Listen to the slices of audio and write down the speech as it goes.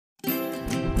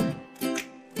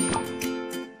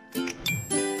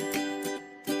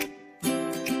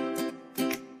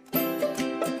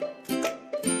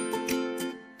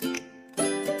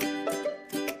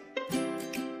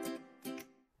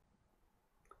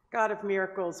God of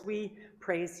miracles, we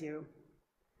praise you.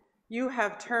 You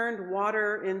have turned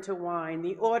water into wine,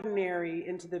 the ordinary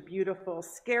into the beautiful,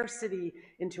 scarcity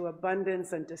into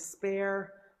abundance, and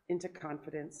despair into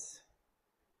confidence.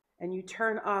 And you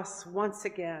turn us once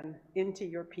again into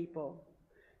your people,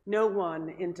 no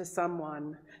one into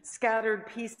someone, scattered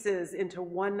pieces into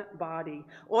one body,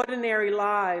 ordinary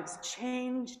lives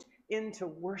changed into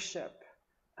worship.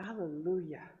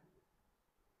 Alleluia.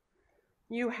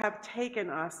 You have taken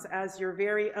us as your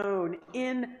very own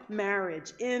in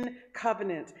marriage, in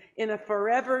covenant, in a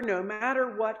forever, no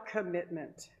matter what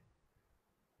commitment.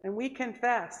 And we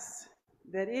confess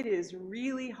that it is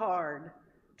really hard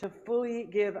to fully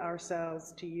give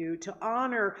ourselves to you, to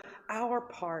honor our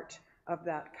part of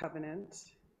that covenant.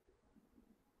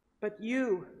 But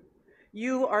you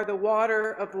are the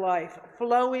water of life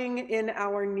flowing in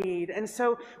our need. And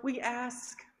so we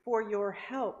ask for your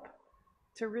help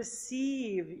to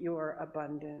receive your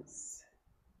abundance.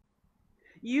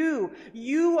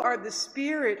 You are the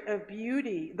spirit of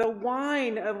beauty, the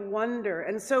wine of wonder.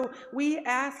 And so we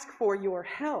ask for your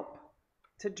help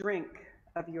to drink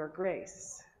of your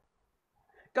grace.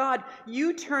 God,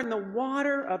 you turn the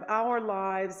water of our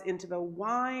lives into the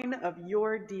wine of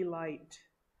your delight.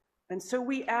 And so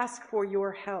we ask for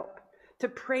your help to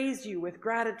praise you with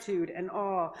gratitude and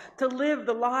awe, to live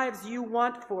the lives you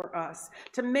want for us,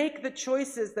 to make the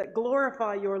choices that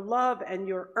glorify your love and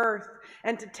your earth,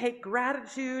 and to take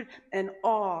gratitude and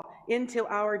awe into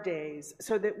our days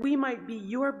so that we might be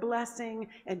your blessing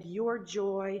and your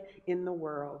joy in the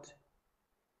world.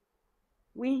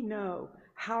 We know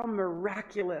how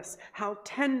miraculous, how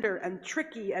tender and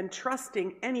tricky and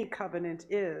trusting any covenant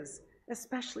is,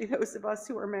 especially those of us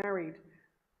who are married.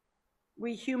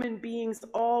 We human beings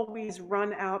always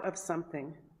run out of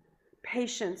something: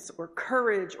 patience or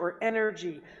courage or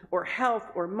energy or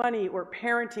health or money or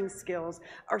parenting skills,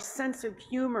 our sense of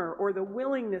humor or the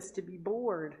willingness to be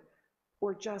bored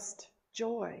or just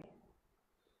joy.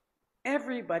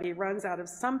 Everybody runs out of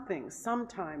something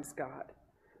sometimes, God.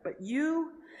 But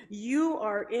you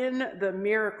are in the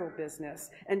miracle business,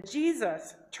 and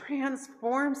Jesus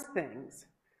transforms things.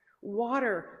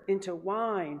 Water into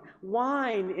wine,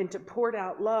 wine into poured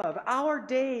out love, our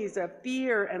days of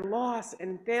fear and loss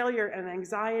and failure and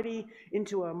anxiety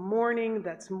into a morning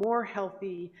that's more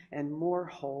healthy and more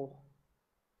whole.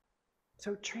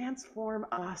 So transform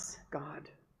us,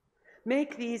 God.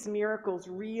 Make these miracles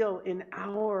real in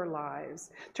our lives.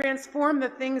 Transform the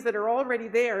things that are already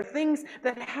there, things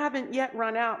that haven't yet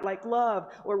run out, like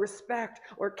love or respect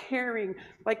or caring,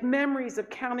 like memories of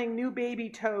counting new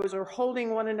baby toes or holding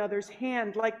one another's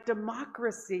hand, like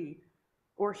democracy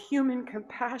or human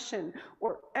compassion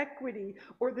or equity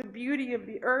or the beauty of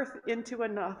the earth into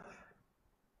enough,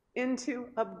 into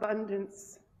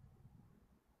abundance.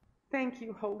 Thank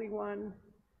you, Holy One,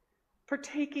 for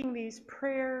taking these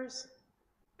prayers,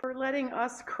 for letting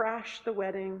us crash the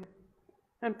wedding,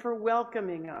 and for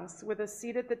welcoming us with a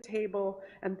seat at the table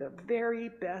and the very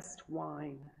best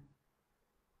wine.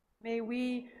 May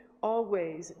we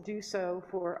always do so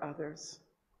for others.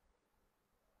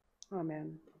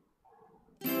 Amen.